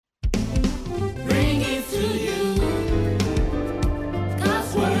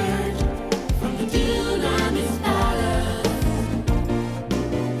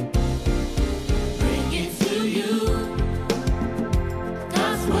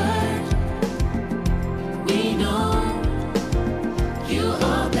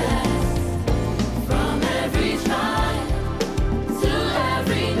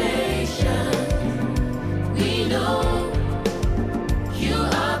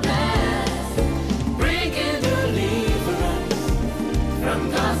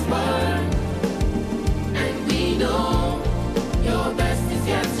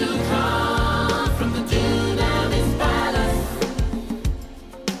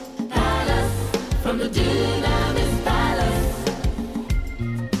from the Dunamis Palace.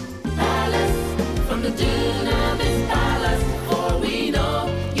 Palace, from the Dunamis Palace. For we know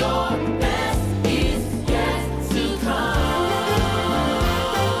your best is yet to come.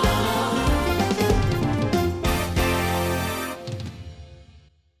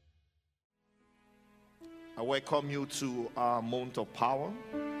 I welcome you to our month of power.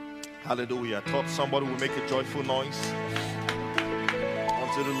 Hallelujah. I thought somebody would make a joyful noise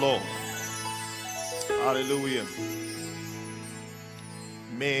unto the Lord. Hallelujah.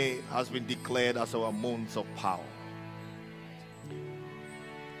 May has been declared as our month of power.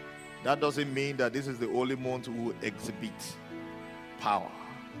 That doesn't mean that this is the only month we will exhibit power.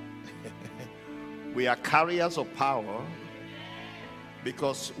 We are carriers of power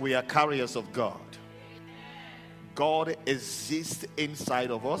because we are carriers of God. God exists inside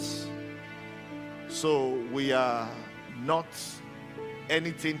of us, so we are not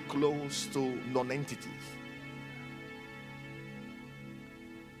anything close to non-entities.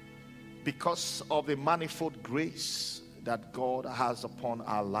 Because of the manifold grace that God has upon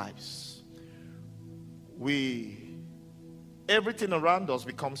our lives, everything around us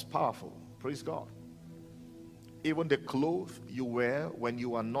becomes powerful. Praise God. Even the clothes you wear, when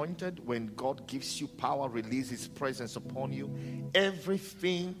you are anointed, when God gives you power, release His presence upon you,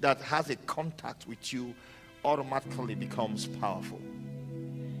 everything that has a contact with you automatically becomes powerful.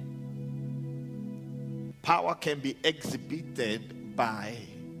 Power can be exhibited by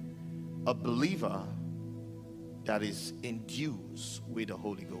a believer that is endued with the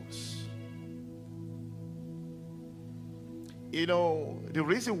Holy Ghost. You know, the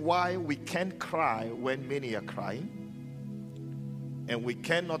reason why we can't cry when many are crying, and we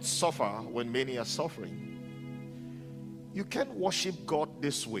cannot suffer when many are suffering, you can't worship God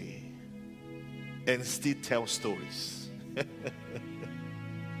this way and still tell stories.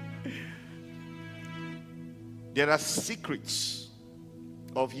 There are secrets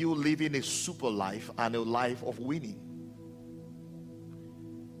of you living a super life and a life of winning.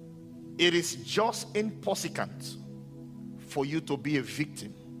 It is just impossible for you to be a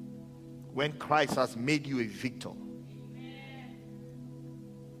victim when Christ has made you a victor.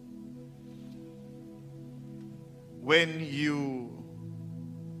 When you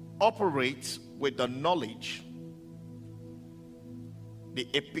operate with the knowledge, the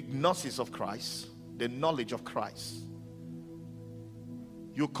epignosis of Christ, the knowledge of Christ,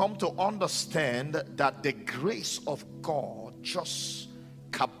 you come to understand that the grace of God just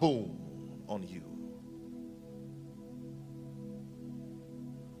kaboom on you.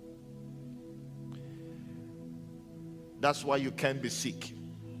 That's why you can't be sick.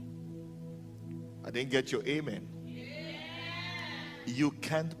 I didn't get your amen. You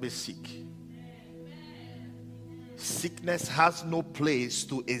can't be sick. Sickness has no place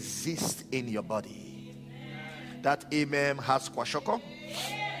to exist in your body. That amen has kwashoko.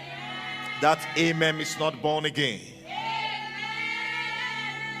 That amen is not born again.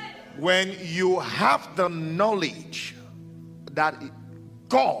 When you have the knowledge that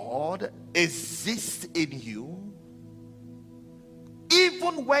God exists in you,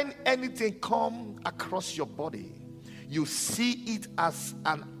 even when anything comes across your body, you see it as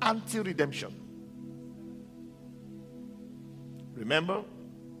an anti-redemption. Remember,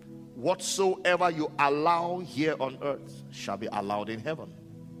 whatsoever you allow here on earth shall be allowed in heaven.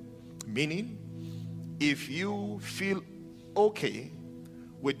 Meaning, if you feel okay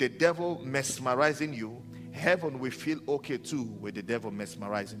with the devil mesmerizing you, heaven will feel okay too with the devil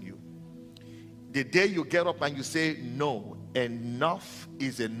mesmerizing you. The day you get up and you say, no, enough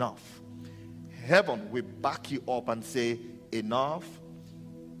is enough, heaven will back you up and say, enough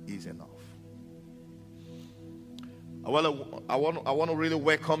is enough. I want to really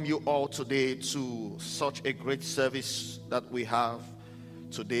welcome you all today to such a great service that we have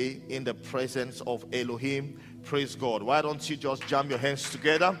today in the presence of Elohim. Praise God. Why don't you just jam your hands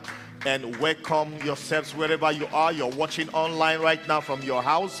together and welcome yourselves wherever you are. You're watching online right now from your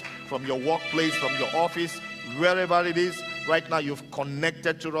house, from your workplace, from your office, wherever it is. Right now you've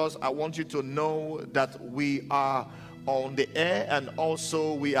connected to us. I want you to know that we are on the air, and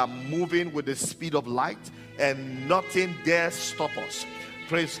also we are moving with the speed of light, and nothing dare stop us.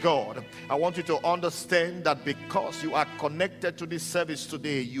 Praise God. I want you to understand that because you are connected to this service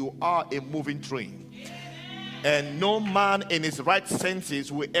today, you are a moving train. And no man in his right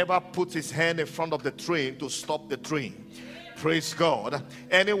senses will ever put his hand in front of the train to stop the train. Praise God.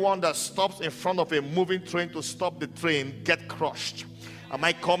 Anyone that stops in front of a moving train to stop the train get crushed. Am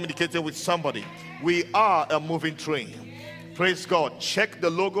I communicating with somebody? We are a moving train. Praise God. Check the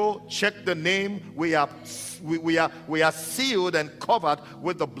logo, check the name. We are sealed and covered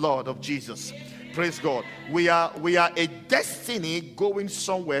with the blood of Jesus. Praise God. We are a destiny going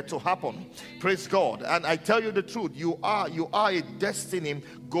somewhere to happen. Praise God. And I tell you the truth, you are a destiny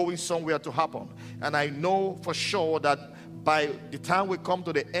going somewhere to happen. And I know for sure that by the time we come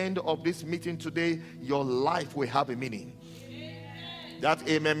to the end of this meeting today, your life will have a meaning. That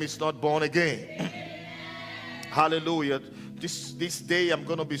amen is not born again. Hallelujah. This day I'm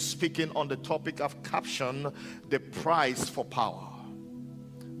going to be speaking on the topic I've captioned, the price for power.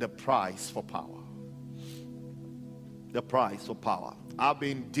 The price for power. The price for power. I've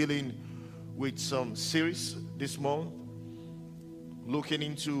been dealing with some series this month, looking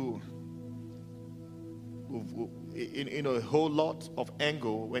into a whole lot of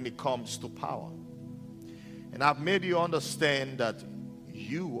angle when it comes to power. And I've made you understand that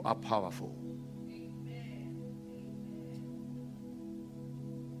you are powerful.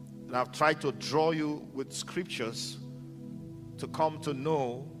 And I've tried to draw you with scriptures to come to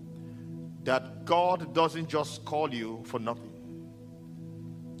know that God doesn't just call you for nothing.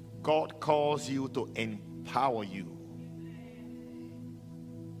 God calls you to empower you.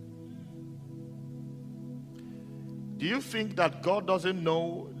 Do you think that God doesn't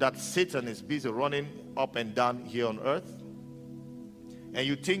know that Satan is busy running up and down here on earth? And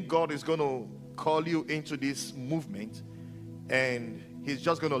you think God is going to call you into this movement and he's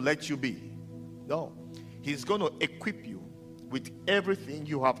just going to let you be? No. He's going to equip you with everything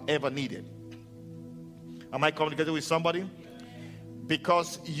you have ever needed. Am I communicating with somebody?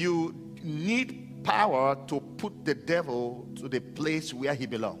 Because you need power to put the devil to the place where he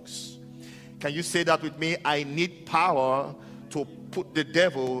belongs. Can you say that with me? I need power to put the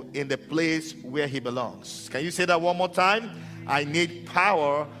devil in the place where he belongs. Can you say that one more time? I need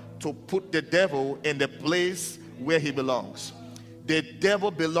power to put the devil in the place where he belongs. The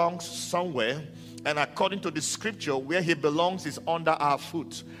devil belongs somewhere, and according to the scripture, where he belongs is under our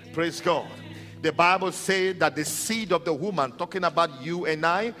foot. Praise God. The Bible says that the seed of the woman, talking about you and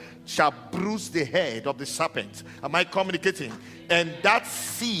I, shall bruise the head of the serpent. Am I communicating? And that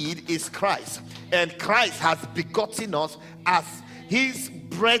seed is Christ. And Christ has begotten us as his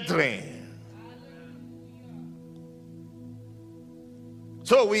brethren.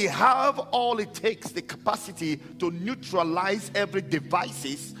 So we have all it takes, the capacity to neutralize every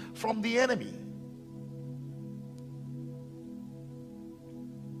devices from the enemy.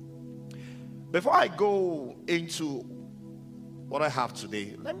 Before I go into what I have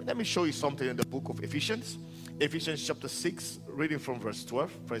today, let me show you something in the book of Ephesians. Ephesians chapter 6, reading from verse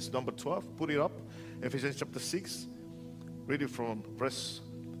 12, verse number 12. Put it up. Ephesians chapter 6, reading from verse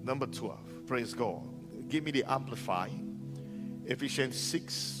number 12. Praise God. Give me the Amplify. Ephesians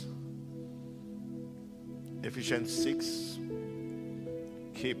 6. Ephesians 6.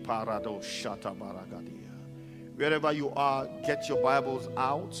 Wherever you are, get your Bibles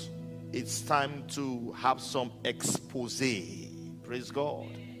out. It's time to have some expose. Praise God.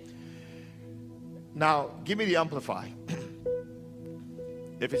 Now, give me the Amplify.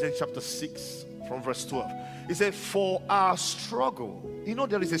 Ephesians chapter 6 from verse 12. It says, for our struggle. You know,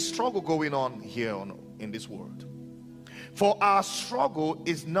 there is a struggle going on here in this world. For our struggle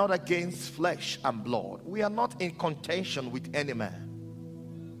is not against flesh and blood. We are not in contention with any man.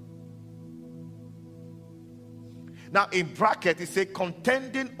 Now in bracket it says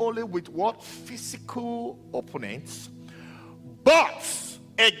contending only with what? Physical opponents, but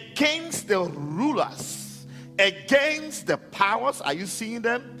against the rulers, against the powers. Are you seeing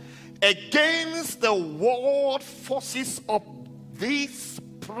them? Against the world forces of this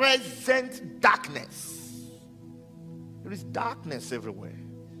present darkness. There is darkness everywhere.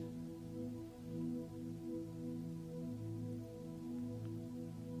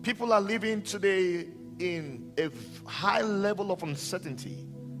 People are living today in a high level of uncertainty.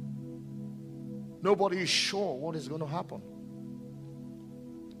 Nobody is sure what is going to happen.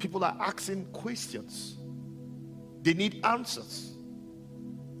 People are asking questions. They need answers.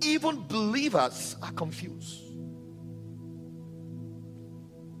 Even believers are confused.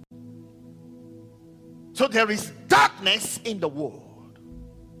 So there is darkness in the world.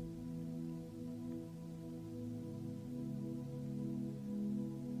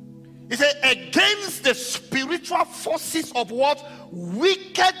 He said, against the spiritual forces of what?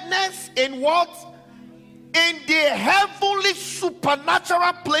 Wickedness in what? In the heavenly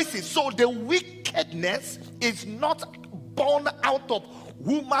supernatural places. So the wickedness is not born out of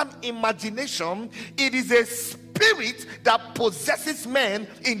human imagination. It is a spirit that possesses men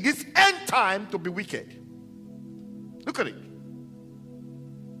in this end time to be wicked. Look at it.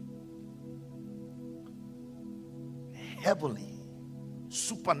 Heavenly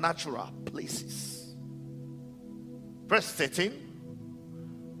supernatural places. Verse 13.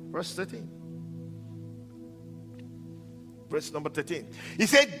 verse number 13. He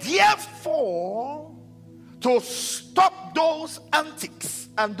said, therefore, to stop those antics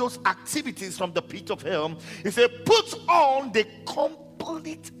and those activities from the pit of hell, he said, put on the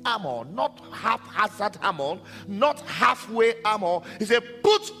complete armor, not haphazard armor, not halfway armor. He said,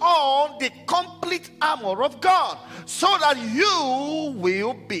 put on the complete armor of God, so that you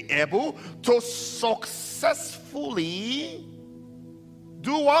will be able to successfully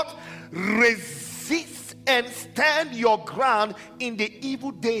do what? Resist and stand your ground in the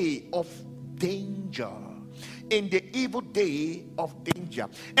evil day of danger. In the evil day of danger.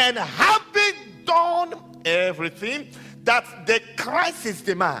 And having done everything that the crisis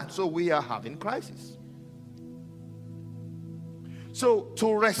demands. So we are having crisis. So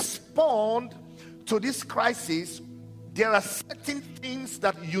to respond to this crisis, there are certain things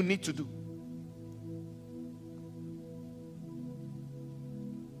that you need to do.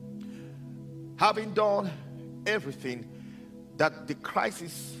 Having done everything that the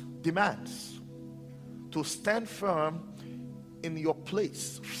crisis demands, to stand firm in your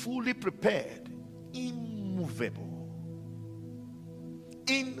place, fully prepared, immovable,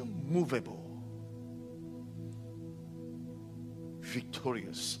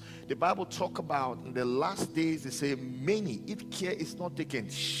 victorious. The Bible talk about in the last days, they say many, if care is not taken,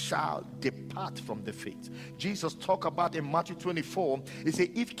 shall depart from the faith. Jesus talk about in Matthew 24, he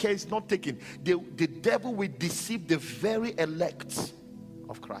say if care is not taken, the devil will deceive the very elect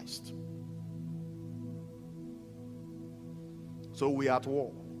of Christ. So we are at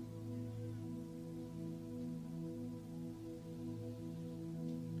war.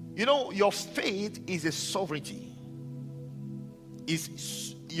 You know, your faith is a sovereignty.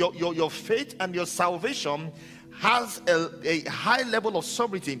 Is your faith and your salvation has a high level of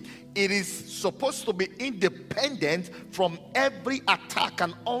sovereignty. It is supposed to be independent from every attack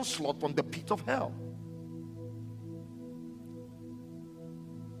and onslaught from the pit of hell.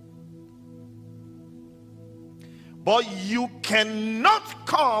 But you cannot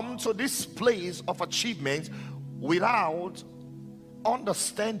come to this place of achievement without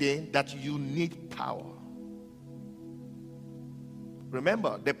understanding that you need power.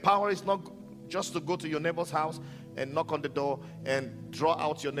 Remember, the power is not just to go to your neighbor's house and knock on the door and draw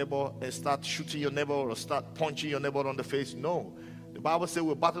out your neighbor and start shooting your neighbor or start punching your neighbor on the face. No. The Bible says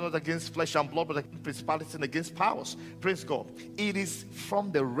we're battling not against flesh and blood, but against principalities and against powers. Praise God. It is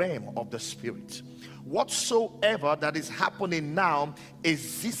from the realm of the spirit. Whatsoever that is happening now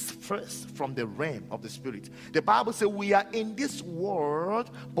exists first from the realm of the spirit. The Bible says we are in this world,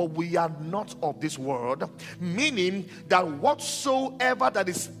 but we are not of this world. Meaning that whatsoever that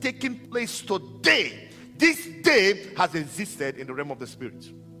is taking place today, this day has existed in the realm of the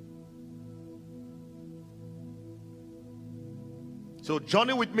spirit. So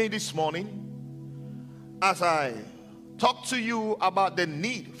journey with me this morning as I talk to you about the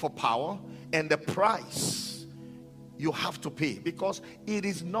need for power and the price you have to pay, because it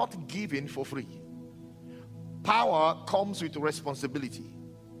is not given for free. Power comes with responsibility.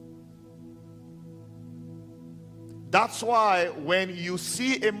 That's why when you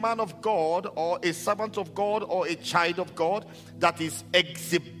see a man of God or a servant of God or a child of God that is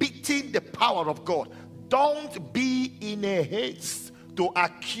exhibiting the power of God, don't be in a haste to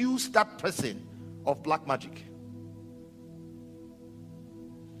accuse that person of black magic.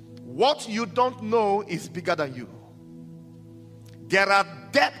 What you don't know is bigger than you. There are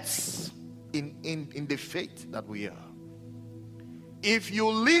depths in the faith that we are. If you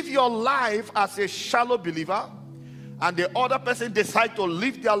live your life as a shallow believer and the other person decide to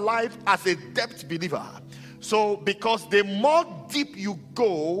live their life as a depth believer, so because the more deep you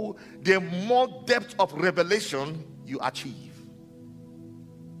go, the more depth of revelation you achieve.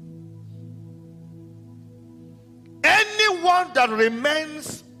 Anyone that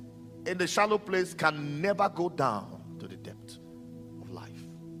remains in the shallow place can never go down to the depth of life.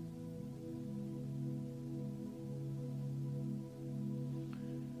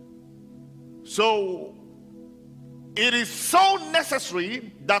 So it is so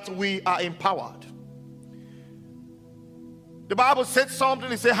necessary that we are empowered. The Bible said something.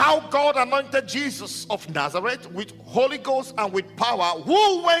 It said how God anointed Jesus of Nazareth with Holy Ghost and with power,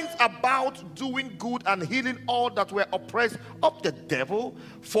 who went about doing good and healing all that were oppressed of the devil,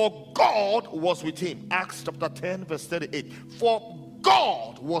 for God was with him. Acts chapter 10 verse 38. For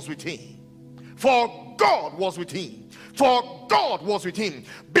God was with him. For God was with him. For God was with him,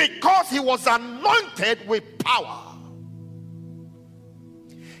 because he was anointed with power.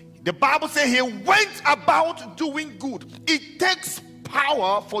 The Bible says he went about doing good. It takes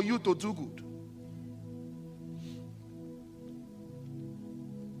power for you to do good.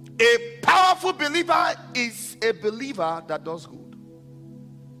 A powerful believer is a believer that does good.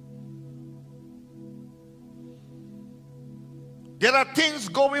 There are things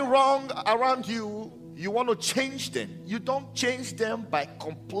going wrong around you. You want to change them. You don't change them by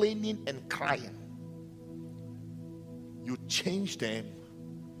complaining and crying. You change them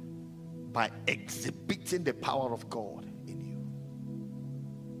by exhibiting the power of God in you.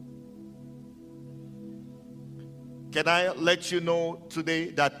 Can I let you know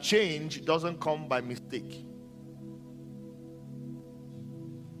today that change doesn't come by mistake?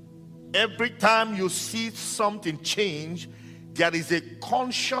 Every time you see something change, there is a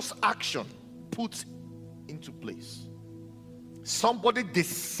conscious action put into place. Somebody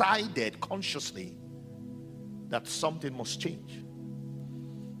decided consciously that something must change.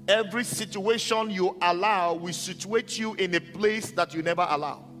 Every situation you allow will situate you in a place that you never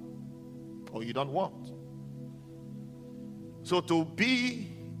allow or you don't want. So to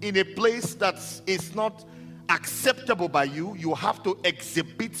be in a place that is not acceptable by you, you have to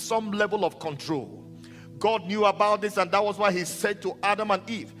exhibit some level of control. God knew about this, and that was why he said to Adam and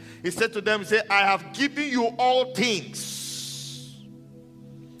Eve, he said to them, say, I have given you all things.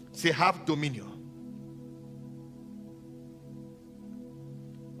 Say, have dominion.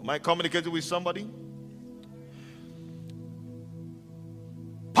 Am I communicating with somebody?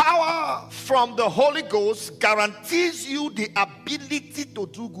 Power from the Holy Ghost guarantees you the ability to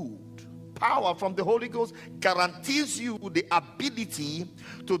do good. Power from the Holy Ghost guarantees you the ability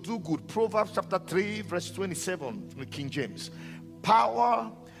to do good. Proverbs chapter 3 verse 27 from the King James.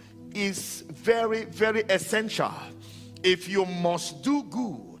 Power is very, very essential. If you must do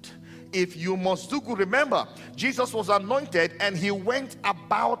good, remember, Jesus was anointed and he went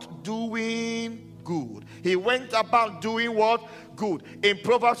about doing good. He went about doing what? Good. In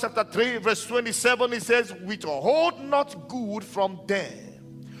Proverbs chapter 3 verse 27 it says, withhold not good from them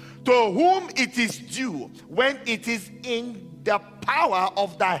to whom it is due, when it is in the power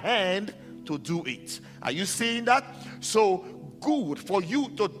of thy hand to do it. Are you seeing that? So good, for you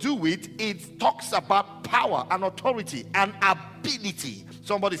to do it, it talks about power and authority and ability.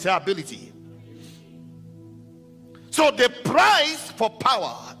 Somebody say ability. So the price for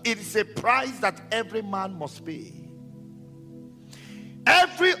power, it is a price that every man must pay.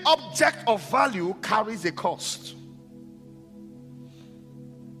 Every object of value carries a cost.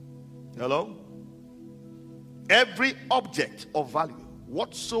 Hello? Every object of value,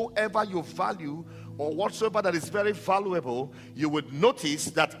 whatsoever you value or whatsoever that is very valuable, you would notice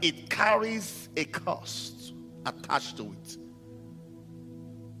that it carries a cost attached to it.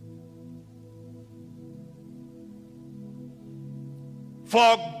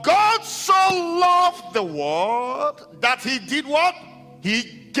 For God so loved the world that he did what?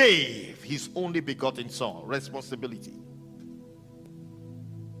 He gave his only begotten son. Responsibility.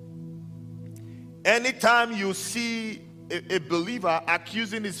 Anytime you see a believer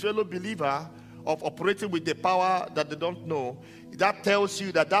accusing his fellow believer of operating with the power that they don't know, that tells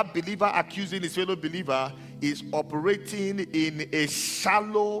you that that believer accusing his fellow believer is operating in a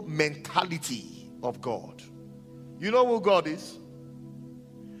shallow mentality of God. You know who God is?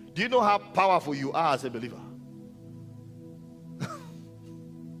 Do you know how powerful you are as a believer?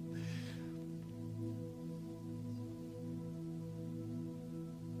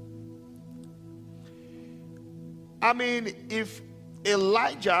 I mean, if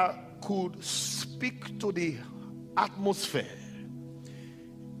Elijah could speak to the atmosphere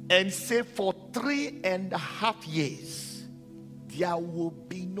and say for 3.5 years there will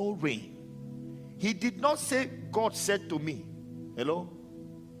be no rain. He did not say God said to me. Hello?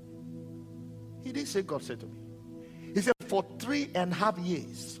 He didn't say God said to me. He said for 3.5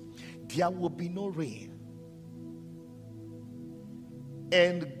 years there will be no rain.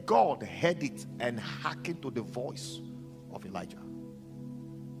 And God heard it and hearkened to the voice of Elijah.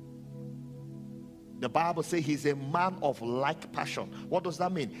 The Bible says he's a man of like passion. What does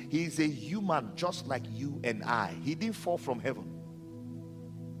that mean? He is a human just like you and I. He didn't fall from heaven.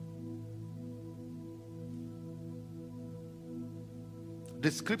 The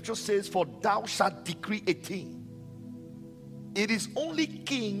scripture says, for thou shalt decree a thing. It is only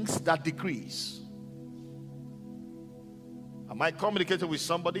kings that decrees. Am I communicating with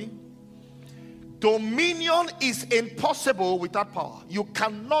somebody? Dominion is impossible without power. You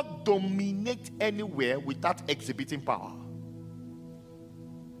cannot dominate anywhere without exhibiting power.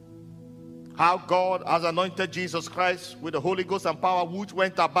 How God has anointed Jesus Christ with the Holy Ghost and power, which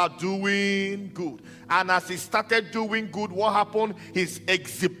went about doing good. And as he started doing good, what happened? He's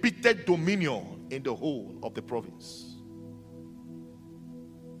exhibited dominion in the whole of the province.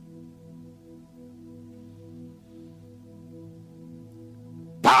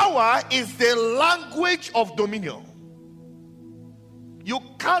 Power is the language of dominion. You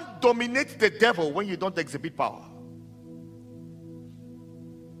can't dominate the devil when you don't exhibit power.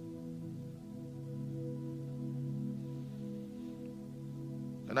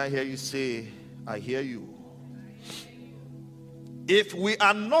 And I hear you say, I hear you. If we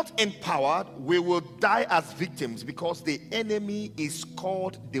are not empowered, we will die as victims, because the enemy is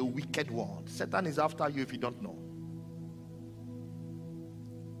called the wicked one. Satan is after you if you don't know.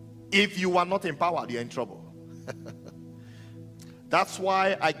 If you are not empowered, you're in trouble. That's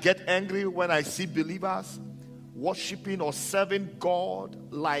why I get angry when I see believers worshiping or serving God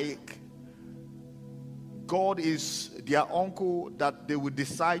like God is their uncle, that they will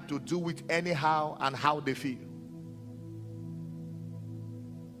decide to do it anyhow and how they feel.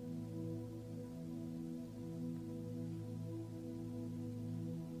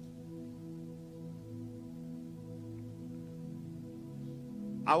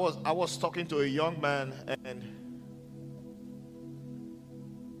 I was talking to a young man, and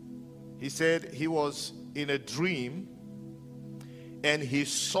he said he was in a dream and he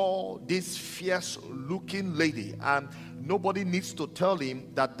saw this fierce looking lady, and nobody needs to tell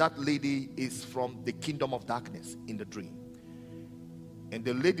him that that lady is from the kingdom of darkness in the dream. And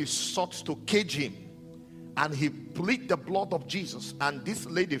the lady sought to cage him, and he pleaded the blood of Jesus, and this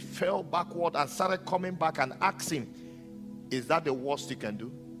lady fell backward and started coming back and asked him, is that the worst he can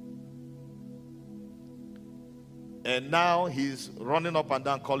do? And now he's running up and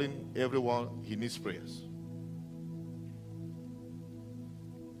down calling everyone he needs prayers.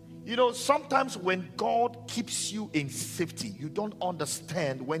 You know, sometimes when God keeps you in safety, you don't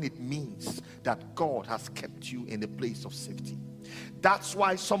understand when it means that God has kept you in a place of safety. That's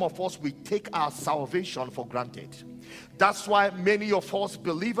why some of us, we take our salvation for granted. That's why many of us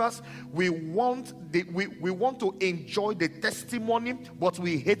believers, we want to enjoy the testimony, but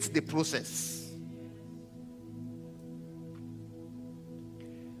we hate the process.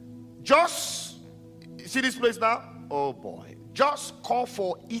 Just see this place now? Oh boy. Just call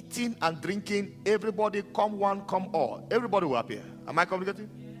for eating and drinking. Everybody, come one, come all. Everybody will appear. Am I communicating?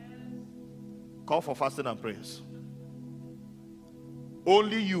 Yes. Call for fasting and prayers.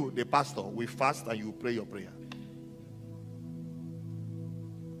 Only you, the pastor, will fast and you pray your prayer.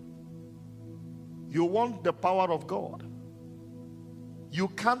 You want the power of God. You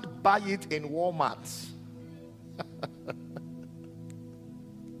can't buy it in Walmart.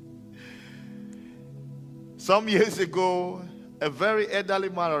 Some years ago, a very elderly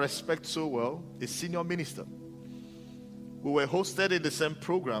man I respect so well, a senior minister, we were hosted in the same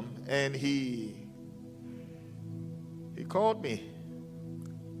program, and he called me.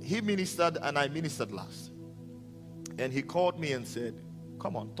 He ministered and I ministered last. And he called me and said,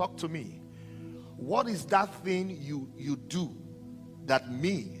 come on, talk to me. What is that thing you do that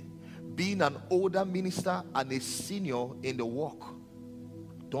me, being an older minister and a senior in the work,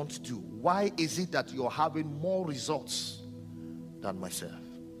 don't do? Why is it that you're having more results than myself?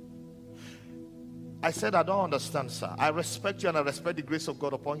 I said, I don't understand, sir. I respect you and I respect the grace of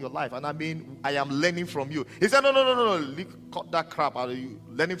God upon your life. And I mean, I am learning from you. He said, no. Cut that crap out of you.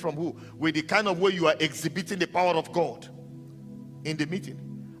 Learning from who? With the kind of way you are exhibiting the power of God in the meeting.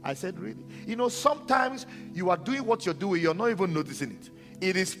 I said, really? You know, sometimes you are doing what you're doing, you're not even noticing it.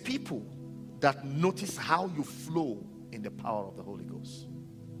 It is people that notice how you flow in the power of the Holy Ghost.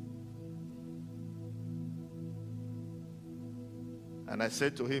 And I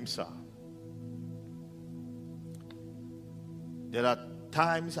said to him, sir, there are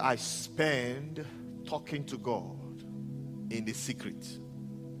times I spend talking to God in the secret.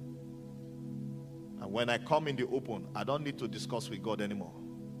 And when I come in the open, I don't need to discuss with God anymore.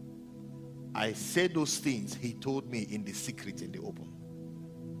 I say those things he told me in the secret, in the open.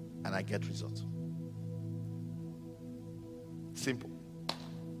 And I get results. Simple.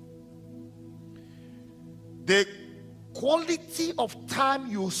 The quality of time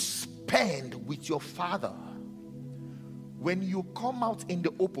you spend with your Father, when you come out in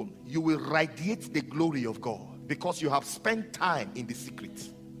the open, you will radiate the glory of God, because you have spent time in the secret.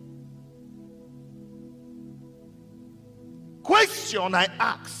 Question I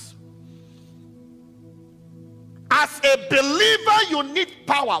ask: as a believer, you need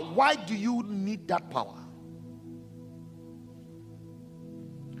power. Why do you need that power?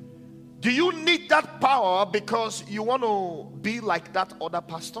 Do you need that power because you want to be like that other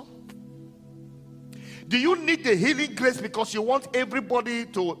pastor? Do you need the healing grace because you want everybody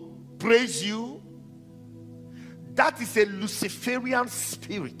to praise you? That is a Luciferian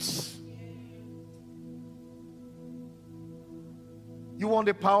spirit. You want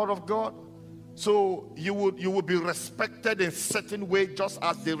the power of God? So you would be respected in a certain way, just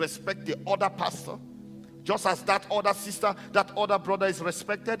as they respect the other pastor, just as that other sister, that other brother is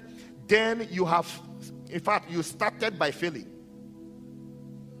respected. Then you have, in fact, you started by failing.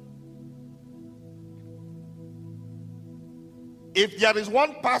 If there is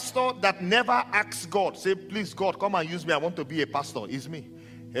one pastor that never asks God, say, please God, come and use me, I want to be a pastor, it's me.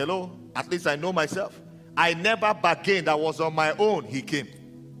 Hello? At least I know myself. I never bargained, I was on my own, he came.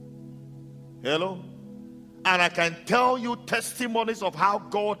 Hello? And I can tell you testimonies of how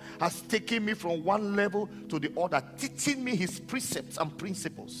God has taken me from one level to the other, teaching me his precepts and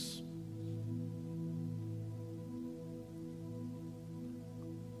principles.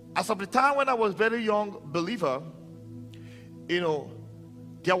 As of the time when I was very young believer,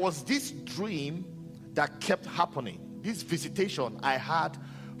 there was this dream that kept happening. This visitation I had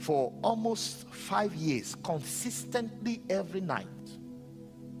for almost 5 years, consistently every night.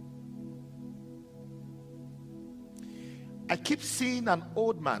 I keep seeing an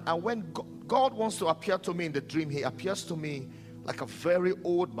old man, and when God wants to appear to me in the dream, he appears to me like a very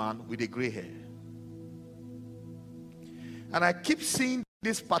old man with a gray hair. And I keep seeing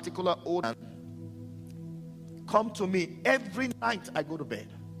this particular old man come to me every night I go to bed.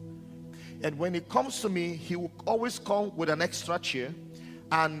 And when he comes to me, he will always come with an extra chair.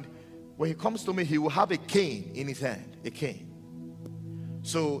 And when he comes to me, he will have a cane in his hand, a cane.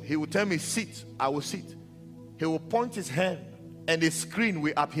 So he will tell me, sit, I will sit. He will point his hand and the screen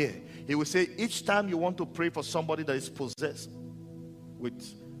will appear. He will say, each time you want to pray for somebody that is possessed with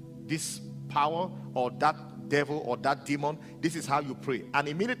this power or that devil or that demon, this is how you pray. And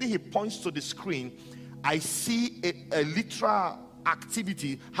immediately he points to the screen, I see a literal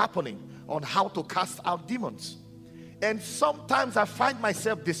activity happening on how to cast out demons. And sometimes I find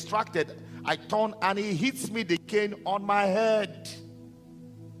myself distracted. I turn and he hits me the cane on my head.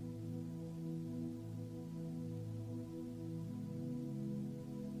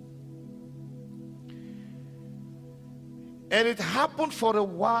 And it happened for a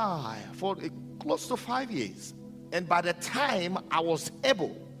while, for close to 5 years. And by the time I was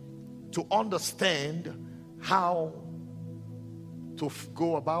able to understand how to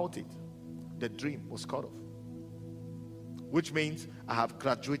go about it, the dream was cut off. Which means I have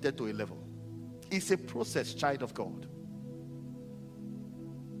graduated to a level. It's a process, child of God.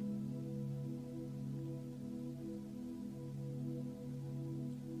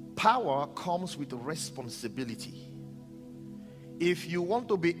 Power comes with responsibility. If you want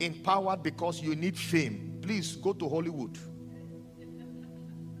to be empowered because you need fame, please go to Hollywood.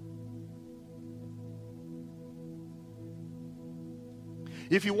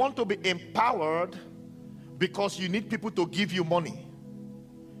 If you want to be empowered because you need people to give you money,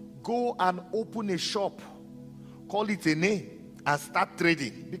 go and open a shop, call it a name, and start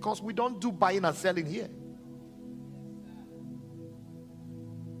trading. Because we don't do buying and selling here.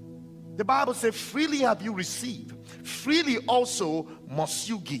 The Bible says, freely have you received, freely also must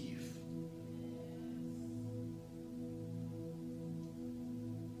you give.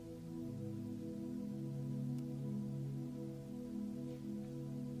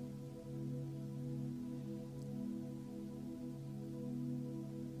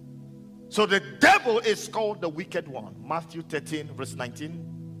 So the devil is called the wicked one. Matthew 13 verse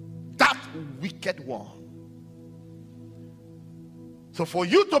 19. That wicked one. So for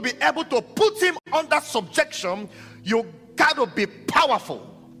you to be able to put him under subjection, you got to be powerful.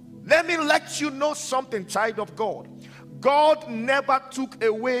 Let me let you know something, child of God. God never took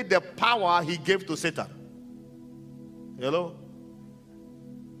away the power he gave to Satan. Hello?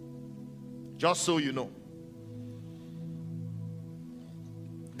 Just so you know.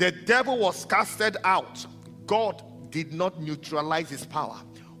 The devil was casted out. God did not neutralize his power.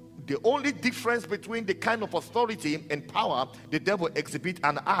 The only difference between the kind of authority and power the devil exhibits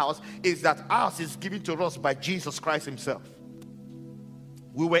and ours is that ours is given to us by Jesus Christ himself.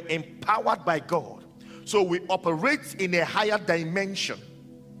 We were empowered by God. So we operate in a higher dimension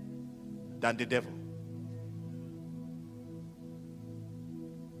than the devil.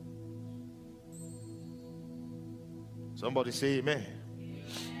 Somebody say amen.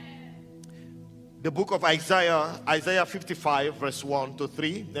 The book of Isaiah 55 verse 1 to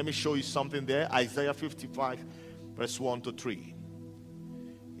 3. Let me show you something there. Isaiah 55 verse 1 to 3.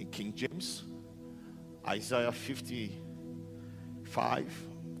 In King James. Isaiah 55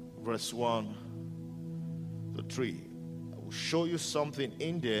 verse 1 to 3. I will show you something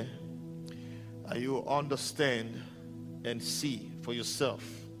in there that you will understand and see for yourself.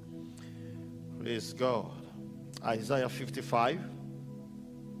 Praise God. Isaiah 55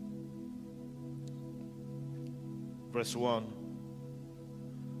 verse 1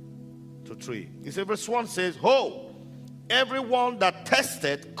 to to 3. He said, verse 1 says, Ho, everyone that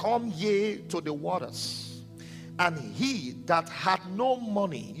tested, come ye to the waters. And he that had no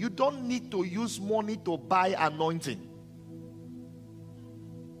money, you don't need to use money to buy anointing.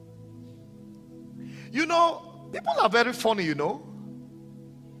 You know, people are very funny, you know.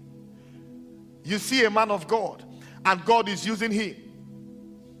 You see a man of God, and God is using him.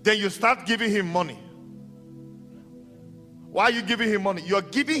 Then you start giving him money. Why are you giving him money? You're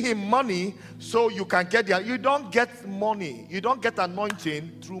giving him money so you can get there. You don't get money. You don't get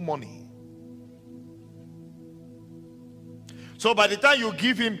anointing through money. So by the time you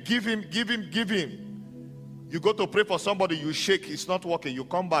give him, you go to pray for somebody, you shake, it's not working. You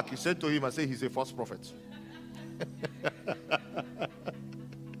come back, you say to him and say he's a false prophet.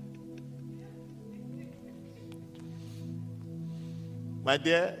 My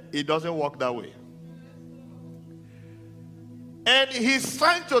dear, it doesn't work that way. And he's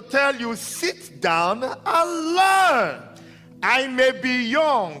trying to tell you, sit down and learn. I may be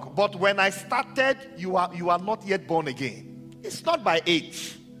young, but when I started, you are not yet born again. It's not by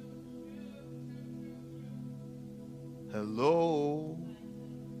age. Hello?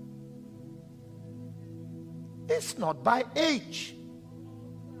 It's not by age.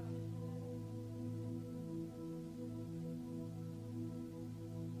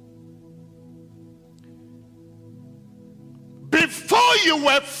 Before you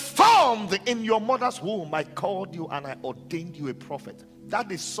were formed in your mother's womb, I called you and I ordained you a prophet.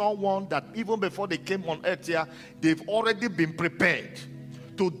 That is someone that even before they came on earth here, they've already been prepared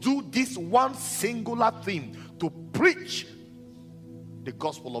to do this one singular thing, to preach the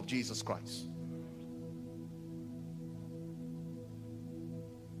gospel of Jesus Christ.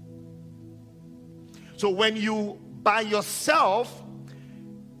 So when you by yourself,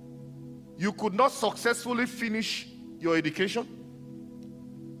 you could not successfully finish your education,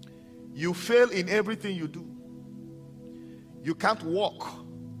 you fail in everything you do. You can't walk,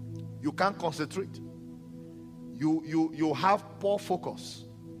 you can't concentrate, you have poor focus,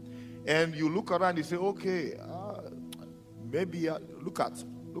 and you look around, you say, okay, maybe look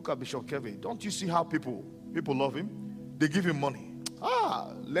at Bishop Kevin. Don't you see how people love him? They give him money.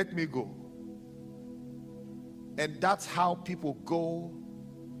 Let me go. And that's how people go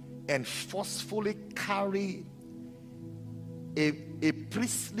and forcefully carry a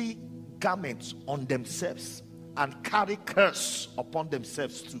priestly garment on themselves and carry curse upon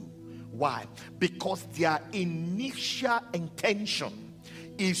themselves too. Why? Because their initial intention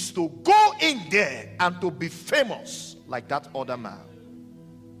is to go in there and to be famous like that other man.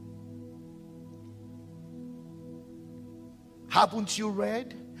 Haven't you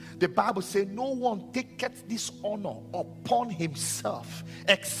read? The Bible says, no one taketh this honor upon himself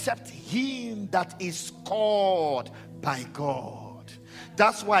except him that is called by God.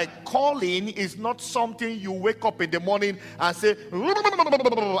 That's why calling is not something you wake up in the morning and say,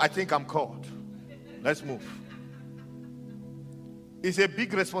 I think I'm called. Let's move. It's a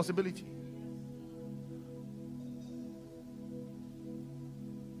big responsibility.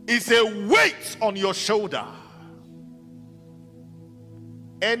 It's a weight on your shoulder.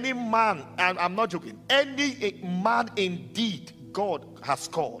 Any man, and I'm not joking, any man indeed God has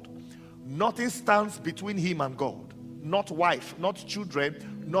called, nothing stands between him and God. Not wife, not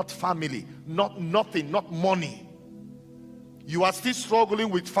children, not family, not nothing, not money. You are still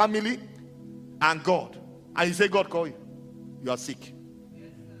struggling with family and God, and you say God called you. You are sick.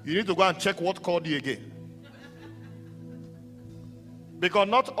 You need to go and check what called you again. Because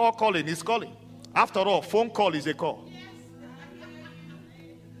not all calling is calling. After all, phone call is a call.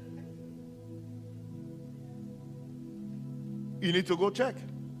 You need to go check.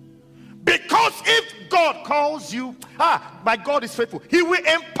 Because if God calls you, my God is faithful, he will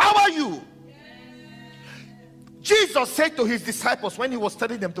empower you. Jesus said to his disciples when he was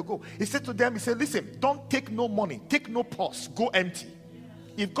telling them to go, he said to them, he said, listen, don't take no money, take no purse, go empty.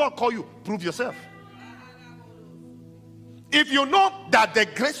 If God call you, prove yourself. If you know that the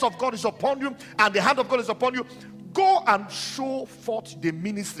grace of God is upon you and the hand of God is upon you, go and show forth the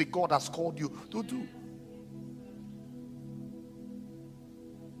ministry God has called you to do.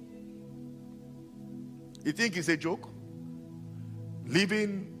 You think it's a joke?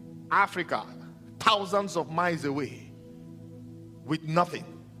 Leaving Africa thousands of miles away with nothing,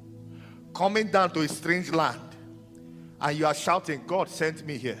 coming down to a strange land, and you are shouting, God sent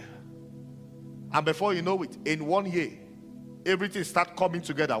me here. And before you know it, in 1 year, everything starts coming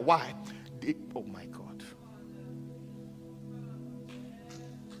together. Why? Oh my God.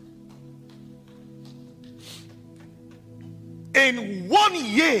 In 1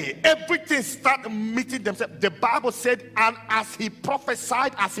 year, everything started meeting themselves. The Bible said, and as he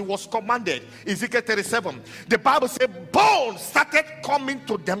prophesied, as he was commanded, Ezekiel 37, the Bible said, bones started coming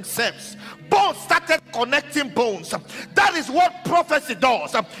to themselves. Bones started connecting bones. That is what prophecy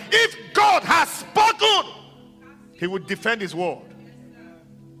does. If God has spoken, he would defend his word.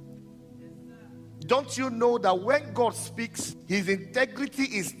 Don't you know that when God speaks, his integrity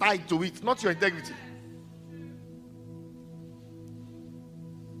is tied to it, not your integrity?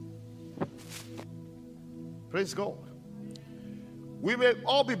 Praise God. We may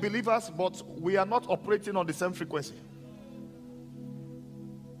all be believers, but we are not operating on the same frequency.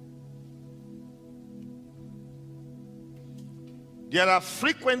 There are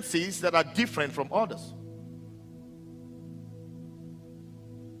frequencies that are different from others.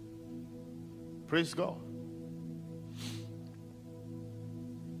 Praise God.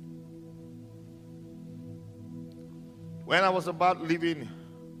 When I was about leaving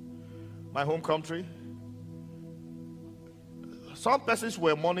my home country, some persons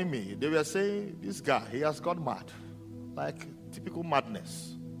were mourning me. They were saying, this guy, he has gone mad. Like typical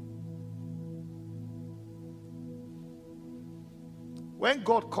madness. When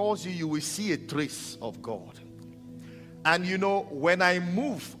God calls you, you will see a trace of God. And you know, when I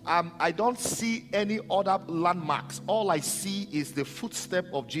move, I don't see any other landmarks. All I see is the footstep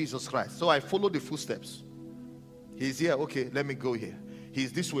of Jesus Christ. So I follow the footsteps. He's here, okay, let me go here.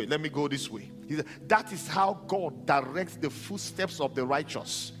 He's this way, let me go this way. That is how God directs the footsteps of the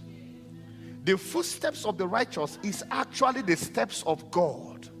righteous. The footsteps of the righteous is actually the steps of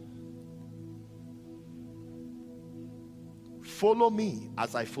God. Follow me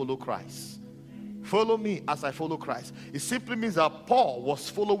as I follow Christ. Follow me as I follow Christ. It simply means that Paul was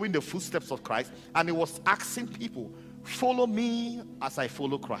following the footsteps of Christ, and he was asking people, follow me as I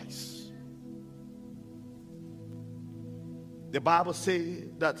follow Christ. The Bible says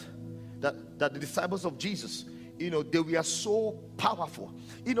that the disciples of Jesus, you know, they were so powerful.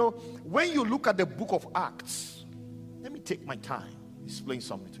 You know, when you look at the book of Acts, let me take my time explain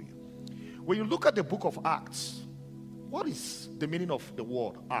something to you. When you look at the book of Acts, what is the meaning of the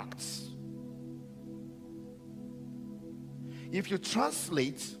word Acts? If you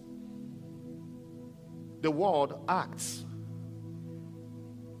translate the word Acts,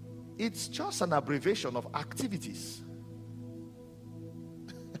 it's just an abbreviation of activities.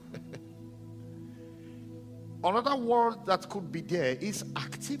 Another word that could be there is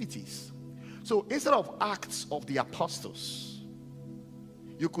activities. So instead of Acts of the Apostles,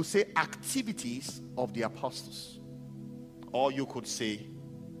 you could say activities of the Apostles. Or you could say,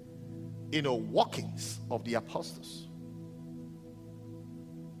 you know, workings of the Apostles.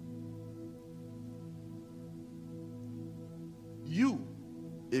 You,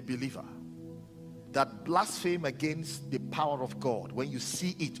 a believer, that blaspheme against the power of God, when you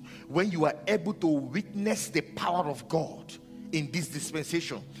see it, when you are able to witness the power of God in this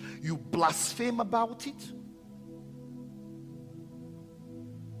dispensation, you blaspheme about it,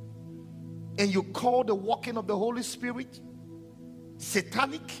 and you call the working of the Holy Spirit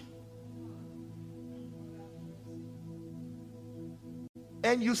satanic,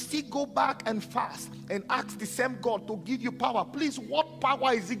 and you still go back and fast and ask the same God to give you power. Please, what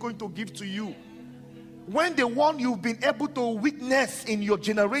power is he going to give to you? When the one you've been able to witness in your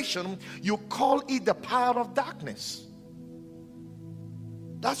generation, you call it the power of darkness.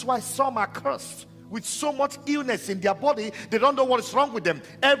 That's why some are cursed with so much illness in their body, they don't know what is wrong with them.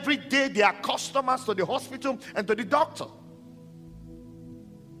 Every day they are customers to the hospital and to the doctor.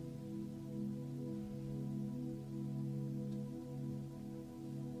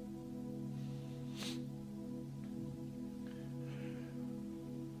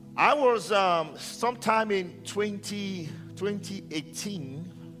 I was sometime in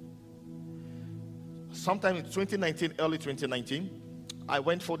 2018, sometime in 2019, early 2019, I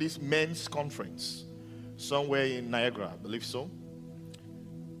went for this men's conference somewhere in Niagara, I believe so.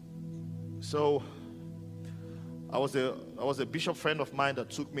 So I was a bishop friend of mine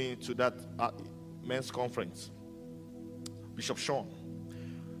that took me to that men's conference, Bishop Sean.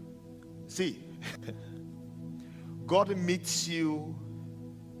 See, God meets you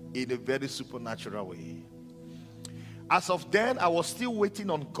in a very supernatural way. As of then, I was still waiting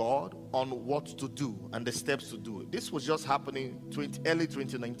on God on what to do and the steps to do. This was just happening early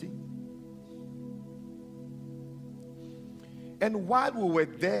 2019. And while we were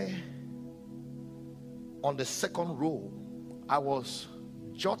there on the second row, I was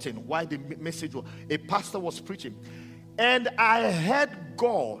jotting while the message was, a pastor was preaching, and I heard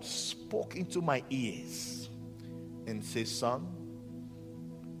God spoke into my ears and say, son,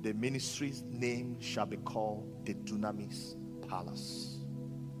 the ministry's name shall be called the Dunamis palace.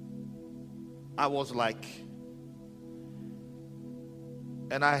 I was like,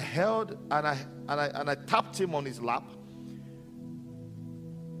 and I held and I tapped him on his lap,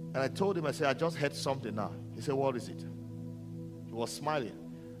 and I told him, I said, I just heard something now. He said, what is it? He was smiling.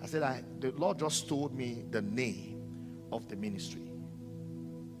 I said, the Lord just told me the name of the ministry.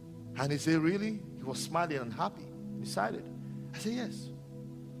 And he said, really? He was smiling and happy, excited. I said, yes.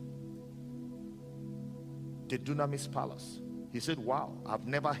 The Dunamis Palace. He said, wow, I've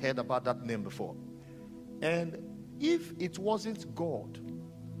never heard about that name before. And if it wasn't God,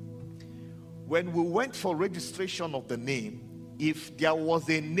 when we went for registration of the name, if there was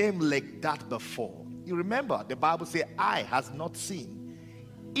a name like that before, you remember the Bible says, eye has not seen,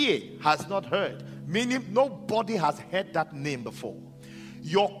 ear has not heard, meaning nobody has heard that name before.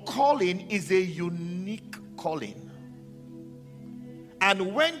 Your calling is a unique calling.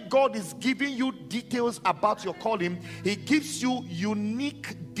 And when God is giving you details about your calling, He gives you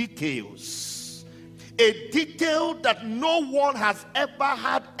unique details. A detail that no one has ever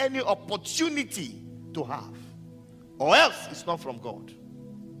had any opportunity to have. Or else it's not from God.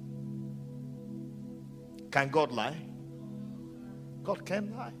 Can God lie? God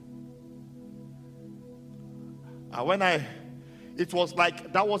can't lie. And when it was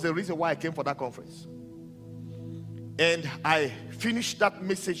like, that was the reason why I came for that conference. And I finished that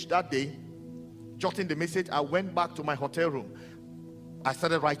message that day, jotting the message. I went back to my hotel room. I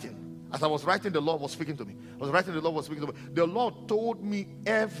started writing. As I was writing, the Lord was speaking to me. The Lord told me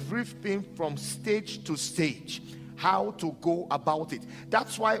everything from stage to stage, how to go about it.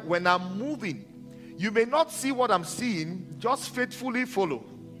 That's why when I'm moving, you may not see what I'm seeing, just faithfully follow.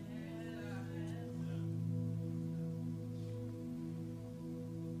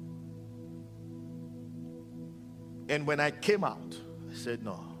 And when I came out, I said,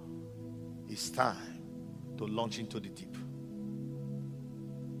 no, it's time to launch into the deep.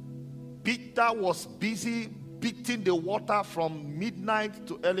 Peter was busy beating the water from midnight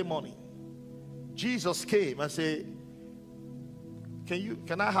to early morning. Jesus came and said,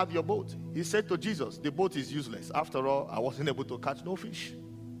 can I have your boat? He said to Jesus, the boat is useless. After all, I wasn't able to catch no fish.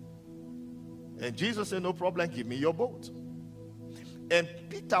 And Jesus said, no problem, give me your boat. And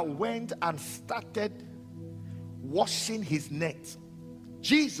Peter went and started washing his net.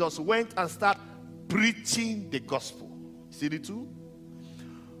 Jesus went and started preaching the gospel. See the two?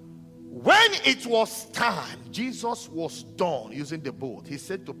 When it was time, Jesus was done using the boat. He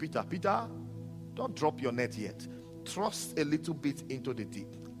said to Peter, Peter, don't drop your net yet. Thrust a little bit into the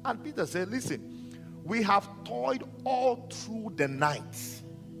deep. And Peter said, listen, we have toiled all through the night.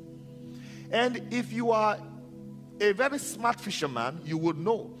 And if you are a very smart fisherman, you would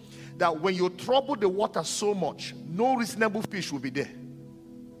know that when you trouble the water so much, no reasonable fish will be there.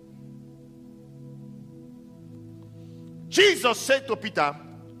 Jesus said to Peter,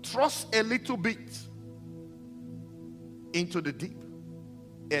 thrust a little bit into the deep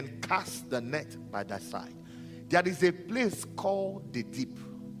and cast the net by that side. There is a place called the deep.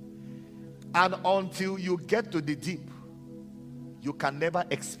 And until you get to the deep, you can never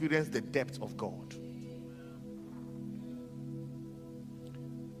experience the depth of God.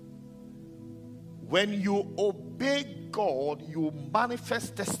 When you obey God, you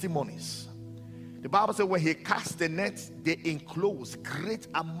manifest testimonies. The Bible says when he cast the net, they enclosed great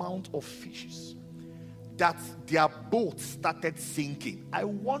amount of fishes, that their boat started sinking. I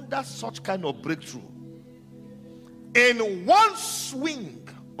wonder such kind of breakthrough. In one swing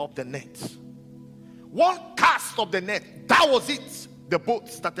of the net, one cast of the net, that was it. The boat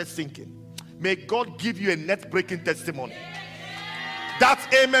started sinking. May God give you a net breaking testimony. That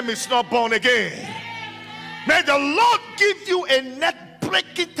amen is not born again. May the Lord give you a net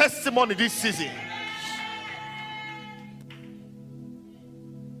breaking testimony this season.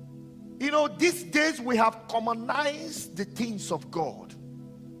 You know, these days we have commonized the things of God.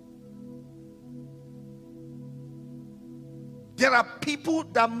 There are people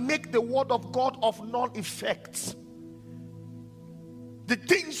that make the word of God of none effect. The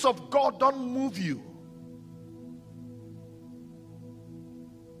things of God don't move you.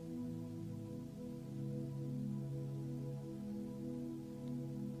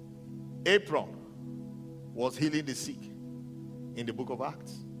 Abram was healing the sick in the book of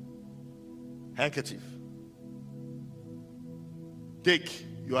Acts. Handkerchief. Take,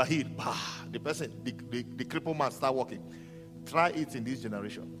 you are healed. Bah, the person, the crippled man start walking. Try it in this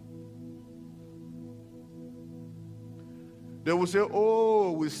generation. They will say,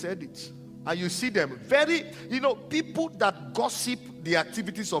 oh, we said it. And you see them very, people that gossip the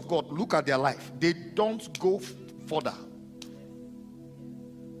activities of God, look at their life. They don't go further.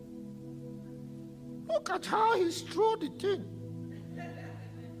 Look at how he's through the thing.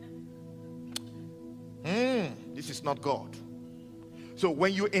 This is not God. So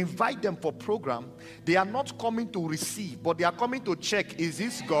when you invite them for program, they are not coming to receive, but they are coming to check, is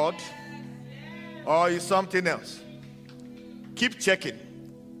this God or is something else? Keep checking.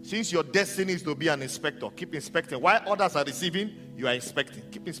 Since your destiny is to be an inspector, keep inspecting. While others are receiving, you are inspecting.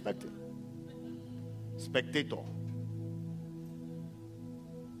 Keep inspecting. Spectator.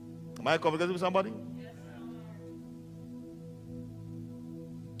 Am I communicating with somebody?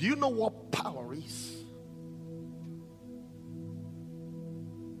 Do you know what power is?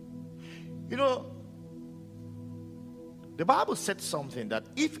 You know, the Bible said something that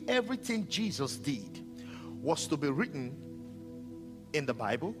if everything Jesus did was to be written in the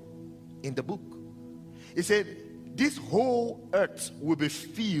Bible, in the book, it said this whole earth will be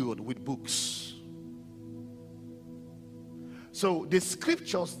filled with books. So the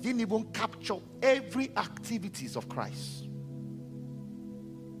scriptures didn't even capture every activities of Christ.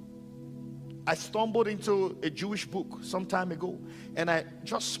 I stumbled into a Jewish book some time ago, and I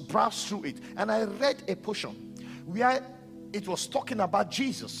just browsed through it, and I read a portion where it was talking about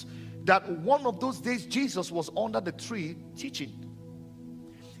Jesus, that one of those days Jesus was under the tree teaching,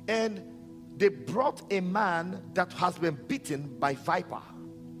 and they brought a man that has been bitten by viper.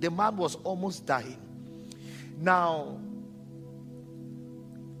 The man was almost dying. Now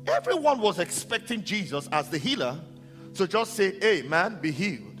everyone was expecting Jesus as the healer to just say, hey man, be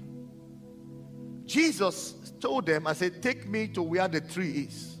healed. Jesus told them, I said, take me to where the tree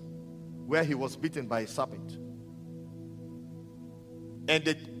is, where he was bitten by a serpent. And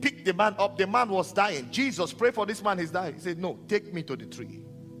they picked the man up. The man was dying. Jesus, pray for this man, he's dying. He said, no, take me to the tree.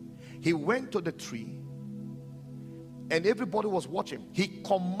 He went to the tree, and everybody was watching. He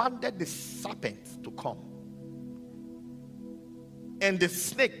commanded the serpent to come. And the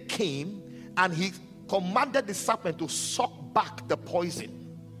snake came, and he commanded the serpent to suck back the poison.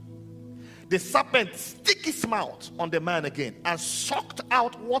 The serpent stick his mouth on the man again and sucked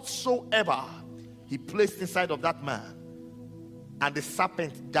out whatsoever he placed inside of that man. And the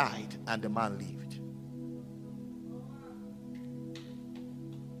serpent died and the man lived.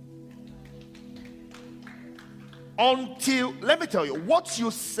 Until, let me tell you, what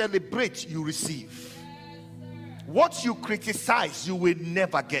you celebrate, you receive. What you criticize, you will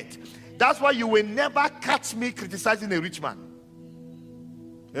never get. That's why you will never catch me criticizing a rich man.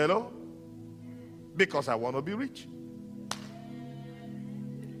 Hello? Because I want to be rich.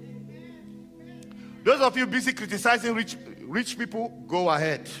 Those of you busy criticizing rich people, go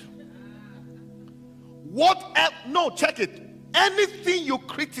ahead. No, check it. Anything you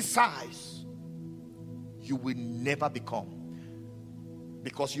criticize, you will never become,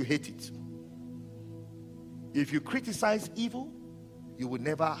 because you hate it. If you criticize evil, you will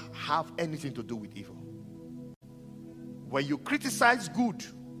never have anything to do with evil. When you criticize good,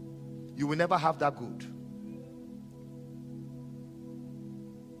 you will never have that good.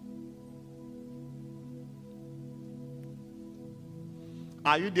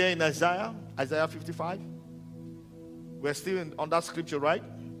 Are you there in Isaiah 55? We're still on that scripture, right?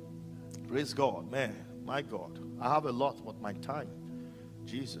 Praise God. Man, my God, I have a lot, but my time,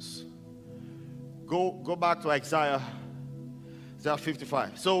 Jesus. Go back to Isaiah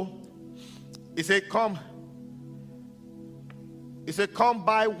 55. So he said, come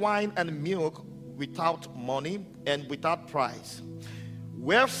buy wine and milk without money and without price.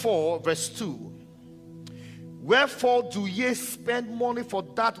 Wherefore, verse 2, wherefore do ye spend money for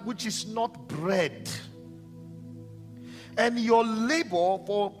that which is not bread, and your labor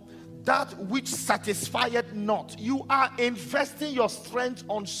for that which satisfieth not? You are investing your strength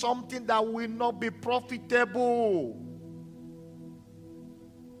on something that will not be profitable.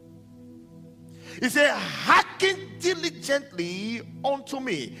 He said, hearken diligently unto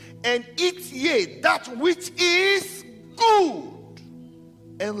me, and eat ye that which is good,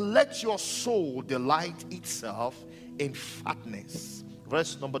 and let your soul delight itself in fatness.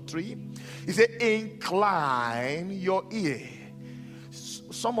 Verse number 3, he said, incline your ear.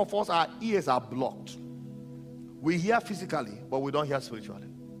 Some of us, our ears are blocked. We hear physically, but we don't hear spiritually.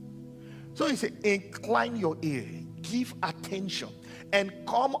 So he said, incline your ear, give attention, and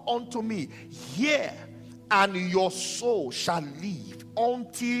come unto me. Hear, and your soul shall live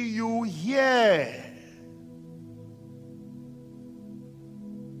until you hear.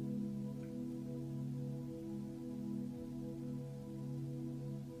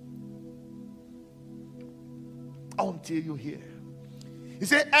 Until you hear. He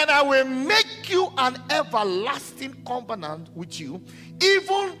said, and I will make you an everlasting covenant with you,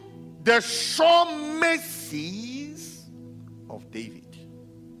 even the sure mercies of David.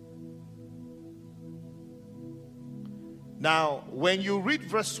 Now, when you read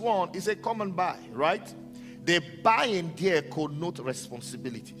verse 1, it's a come and buy, right? The buying there connote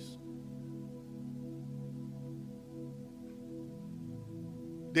responsibilities.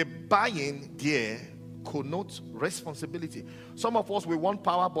 The buying there connotes responsibility. Some of us, we want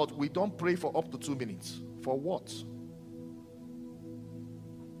power, but we don't pray for up to 2 minutes. For what?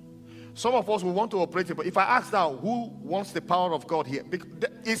 Some of us, we want to operate it, but if I ask now, who wants the power of God here?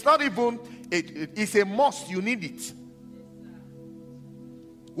 It's not even, it's a must. You need it.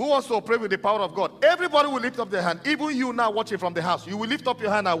 Who wants to operate with the power of God? Everybody will lift up their hand. Even you now watching from the house, you will lift up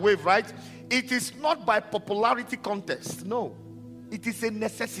your hand and wave, right? It is not by popularity contest. No. It is a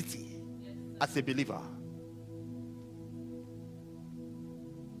necessity as a believer.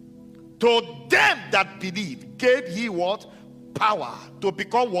 To them that believe, gave he what? Power to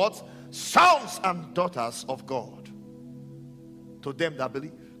become what? Sons and daughters of God. To them that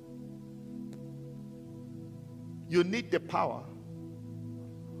believe. You need the power,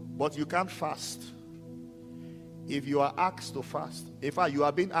 but you can't fast if you are asked to fast. In fact, you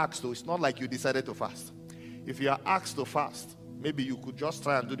are being asked to. It's not like you decided to fast. If you are asked to fast, maybe you could just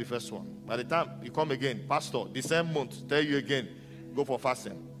try and do the first one. By the time you come again, pastor, the same month, tell you again, go for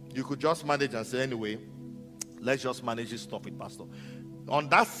fasting. You could just manage and say, anyway, let's just manage this stuff with pastor. On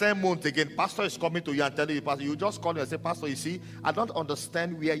that same month again, pastor is coming to you and telling you, pastor, you just call me and say, pastor, you see, I don't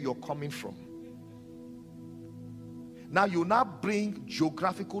understand where you're coming from. Now you now bring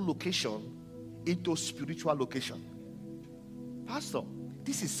geographical location into spiritual location. Pastor,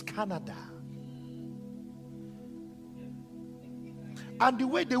 this is Canada. And the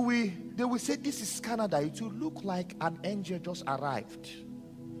way they will say this is Canada, it will look like an angel just arrived.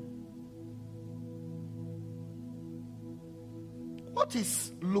 What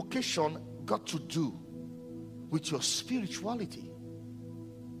is location got to do with your spirituality?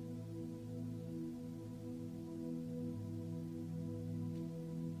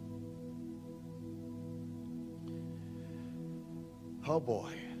 Oh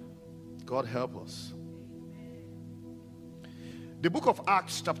boy, God help us. The book of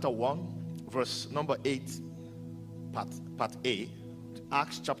Acts chapter 1 verse number 8, part A.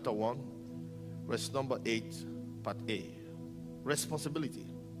 Acts chapter 1 verse number 8, part A. Responsibility.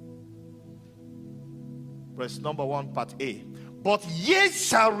 Verse number 1, part A. But ye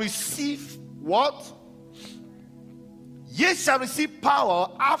shall receive what? Ye shall receive power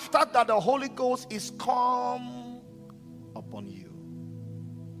after that the Holy Ghost is come upon you.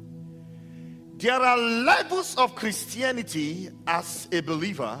 There are levels of Christianity as a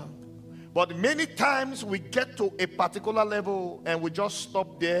believer, but many times we get to a particular level and we just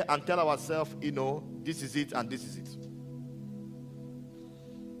stop there and tell ourselves, this is it and this is it.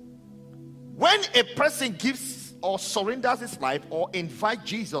 When a person gives or surrenders his life or invites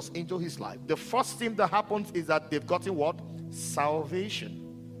Jesus into his life, the first thing that happens is that they've gotten what? Salvation.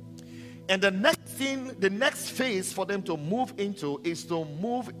 And the next thing, the next phase for them to move into is to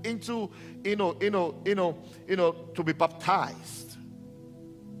move into, to be baptized.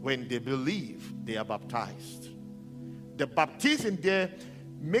 When they believe, they are baptized. The baptism there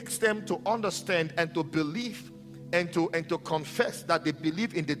makes them to understand and to believe and to confess that they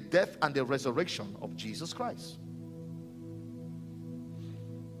believe in the death and the resurrection of Jesus Christ.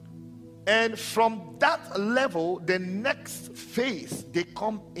 And from that level, the next phase they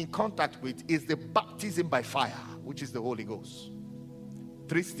come in contact with is the baptism by fire, which is the Holy Ghost.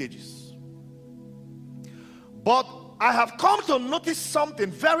 3 stages. But I have come to notice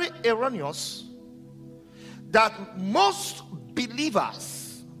something very erroneous, that most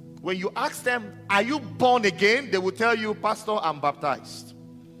believers, when you ask them, are you born again? They will tell you, Pastor, I'm baptized.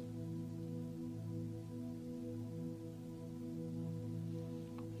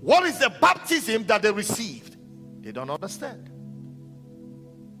 What is the baptism that they received? They don't understand.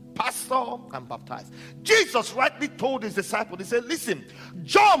 Pastor, I'm baptized. Jesus rightly told his disciples, he said, listen,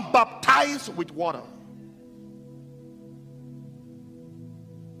 John baptized with water.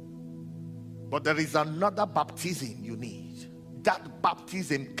 But there is another baptism you need. That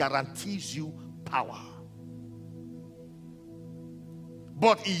baptism guarantees you power.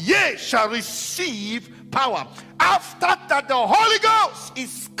 But ye shall receive power after that the Holy Ghost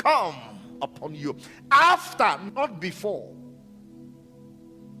is come upon you. After, not before.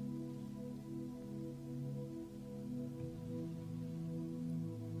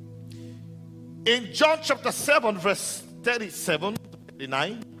 In John chapter 7 verse 37 to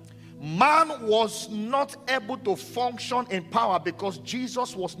 39, man was not able to function in power because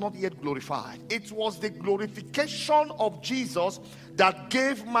Jesus was not yet glorified. It was the glorification of Jesus that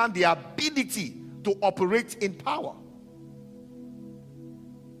gave man the ability to operate in power.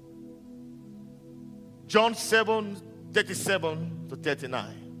 John 7:37 to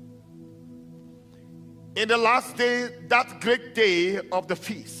 39. In the last day, that great day of the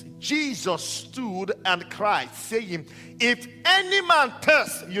feast, Jesus stood and cried, saying, if any man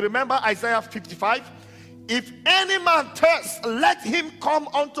thirst, you remember Isaiah 55? If any man thirst, let him come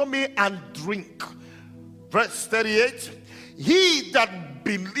unto me and drink. Verse 38, he that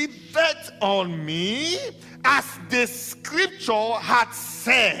believeth on me, as the scripture had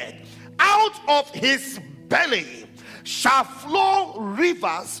said, out of his belly shall flow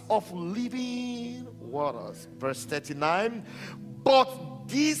rivers of living waters. Verse 39, but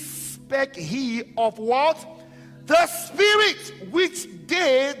this spake he of what? The Spirit which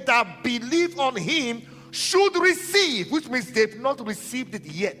they that believe on him should receive, which means they've not received it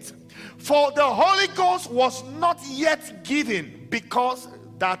yet. For the Holy Ghost was not yet given, because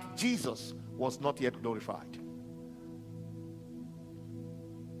that Jesus was not yet glorified.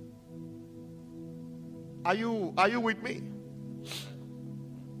 Are you with me?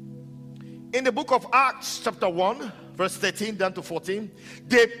 In the book of Acts chapter 1 verse 13 down to 14,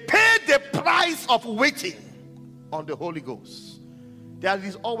 they paid the price of waiting on the Holy Ghost. There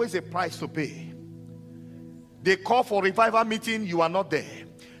is always a price to pay. They call for revival meeting, you are not there.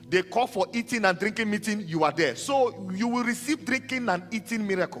 They call for eating and drinking meeting, you are there. So you will receive drinking and eating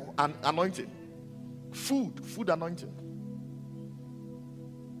miracle and anointing. Food anointing.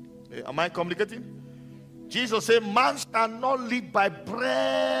 Am I communicating? Jesus said, man shall not live by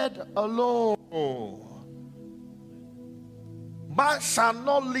bread alone. Man shall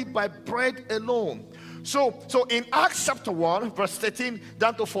not live by bread alone. So in Acts chapter 1, verse 13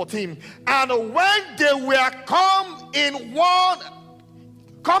 down to 14, and when they were come in,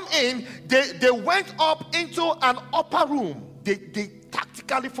 they went up into an upper room. They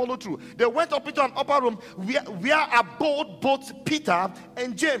tactically followed through. They went up into an upper room where abode both Peter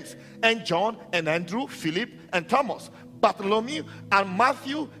and James and John and Andrew, Philip and Thomas, Bartholomew and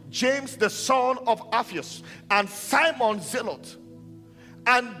Matthew, James the son of Alphaeus, and Simon Zealot,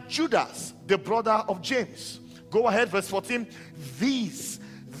 and Judas the brother of James. Go ahead, verse 14. These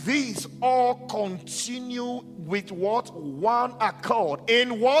all continue with what? One accord.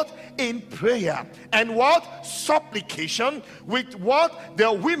 In what? In prayer. And what? Supplication. With what?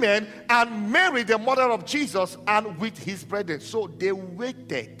 The women and Mary the mother of Jesus, and with his brethren. So they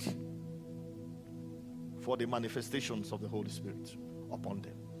waited for the manifestations of the Holy Spirit upon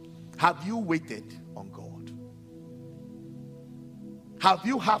them. Have you waited on God? Have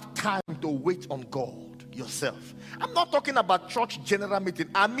you had time to wait on God yourself? I'm not talking about church general meeting.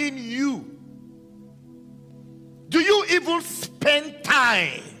 I mean you. Do you even spend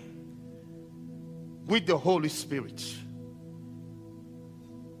time with the Holy Spirit?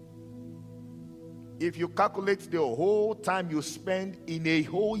 If you calculate the whole time you spend in a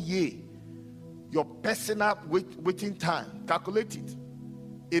whole year, your personal waiting time, calculate it.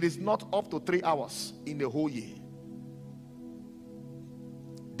 It is not up to 3 hours in a whole year.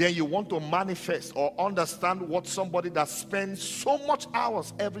 Then you want to manifest or understand what somebody that spends so much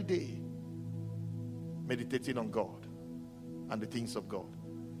hours every day meditating on God and the things of God.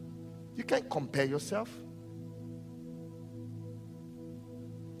 You can't compare yourself.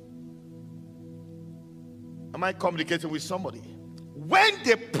 Am I communicating with somebody? When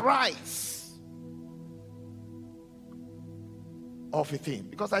the price of a thing,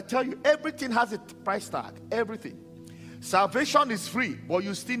 because I tell you, everything has a price tag. Everything. Salvation is free, but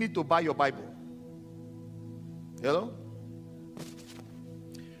you still need to buy your Bible. Hello?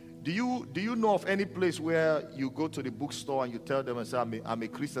 Do you know of any place where you go to the bookstore and you tell them and say, I'm a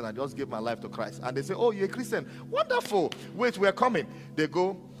Christian, I just gave my life to Christ, and they say, oh, you're a Christian, wonderful, wait, we're coming. They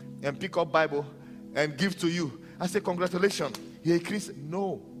go and pick up Bible and give to you. I say, congratulations, you're a Christian.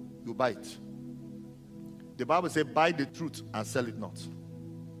 No, you buy it. The Bible says, buy the truth and sell it not.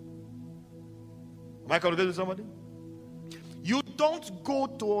 Am I communicating with somebody? You don't go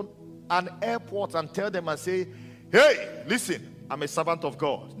to an airport and tell them and say, hey, listen, I'm a servant of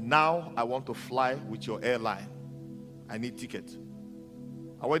God. Now I want to fly with your airline. I need ticket.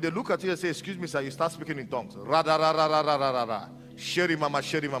 And when they look at you and say, excuse me, sir, you start speaking in tongues. Sherry mama,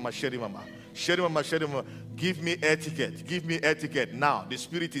 sherry mama, sherry mama. Sherry mama, sherry mama. Give me air ticket. Give me air ticket. Now the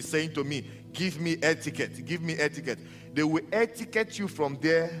Spirit is saying to me, give me air ticket. Give me air ticket. They will air ticket you from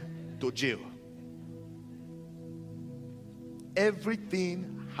there to jail.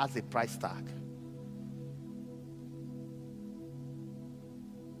 Everything has a price tag.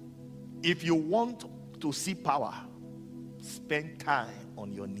 If you want to see power, spend time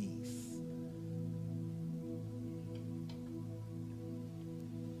on your knees.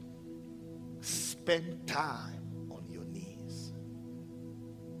 Spend time on your knees.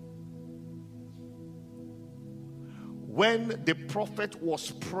 When the prophet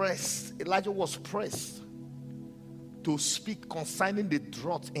was pressed, Elijah was pressed to speak concerning the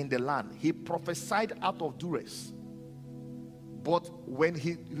drought in the land. He prophesied out of duress. But when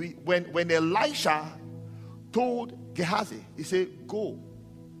when Elisha told Gehazi, he said, go,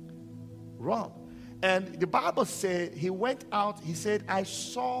 run. And the Bible said he went out, he said, I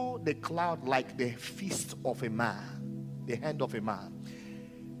saw the cloud like the fist of a man, the hand of a man.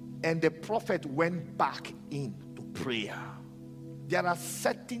 And the prophet went back into prayer. There are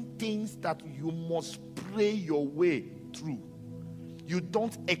certain things that you must pray your way through. You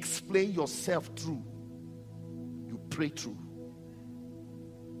don't explain yourself through. You pray through.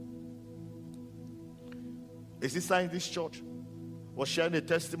 A sister in this church was sharing a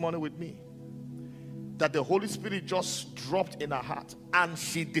testimony with me that the Holy Spirit just dropped in her heart, and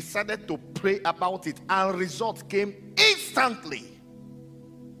she decided to pray about it, and results came instantly.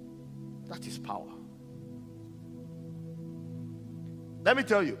 That is power. Let me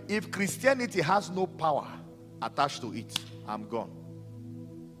tell you, if Christianity has no power attached to it, I'm gone.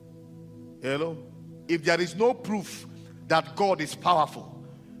 Hello? If there is no proof that God is powerful,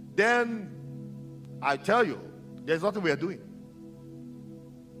 then I tell you, there's nothing we are doing.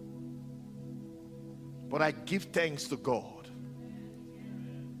 But I give thanks to God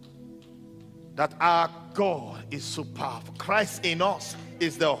that our God is so powerful. Christ in us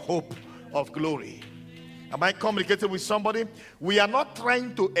is the hope of glory. Am I communicating with somebody? We are not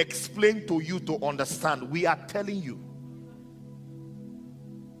trying to explain to you to understand. We are telling you.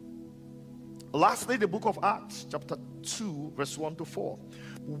 Lastly, the book of Acts, chapter 2, verse 1 to 4.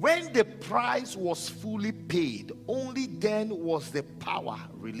 When the price was fully paid, only then was the power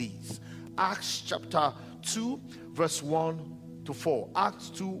released. Acts chapter 2, verse 1 to 4. Acts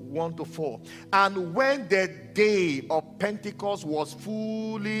 2, 1 to 4. And when the day of Pentecost was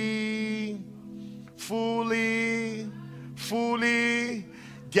fully,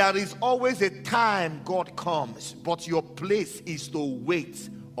 there is always a time God comes, but your place is to wait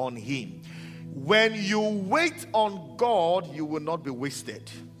on Him. When you wait on God, you will not be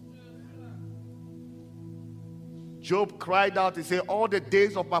wasted. Job cried out, he said, all the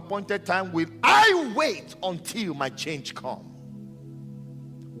days of my appointed time will I wait until my change come.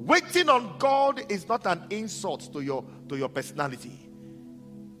 Waiting on God is not an insult to your personality.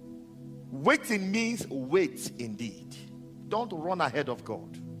 Waiting means wait indeed. Don't run ahead of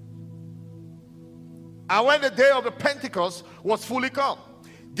God. And when the day of the Pentecost was fully come,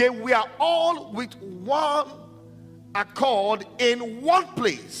 they were all with one accord in one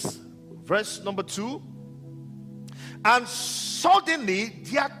place. Verse number 2. And suddenly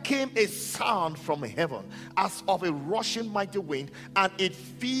there came a sound from heaven as of a rushing mighty wind, and it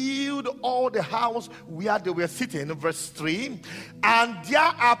filled all the house where they were sitting. Verse 3. And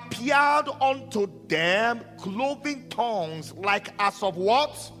there appeared unto them cloven tongues like as of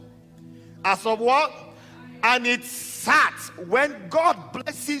what? As of what? And it sat. When God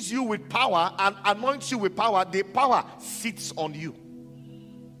blesses you with power and anoints you with power, the power sits on you.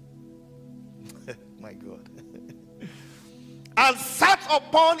 My God. And sat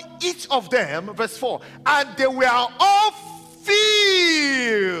upon each of them, verse 4, and they were all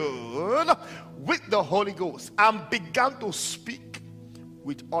filled with the Holy Ghost, and began to speak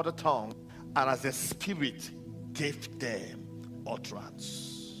with other tongues, and as the Spirit gave them utterance.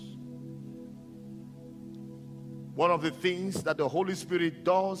 One of the things that the Holy Spirit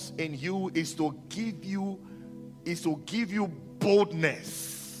does in you is to give you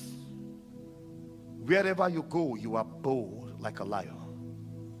boldness. Wherever you go, you are bold like a lion.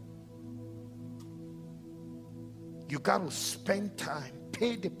 You got to spend time,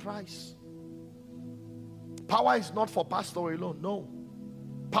 pay the price. Power is not for pastor alone. No,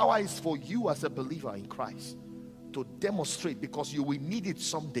 power is for you as a believer in Christ to demonstrate, because you will need it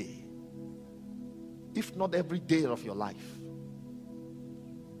someday, if not every day of your life.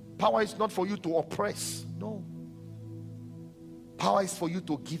 Power is not for you to oppress. No, power is for you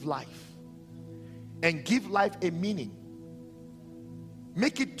to give life, and give life a meaning.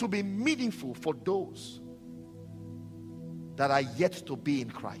 Make it to be meaningful for those that are yet to be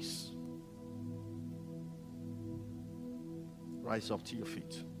in Christ. Rise up to your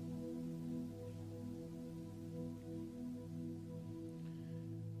feet.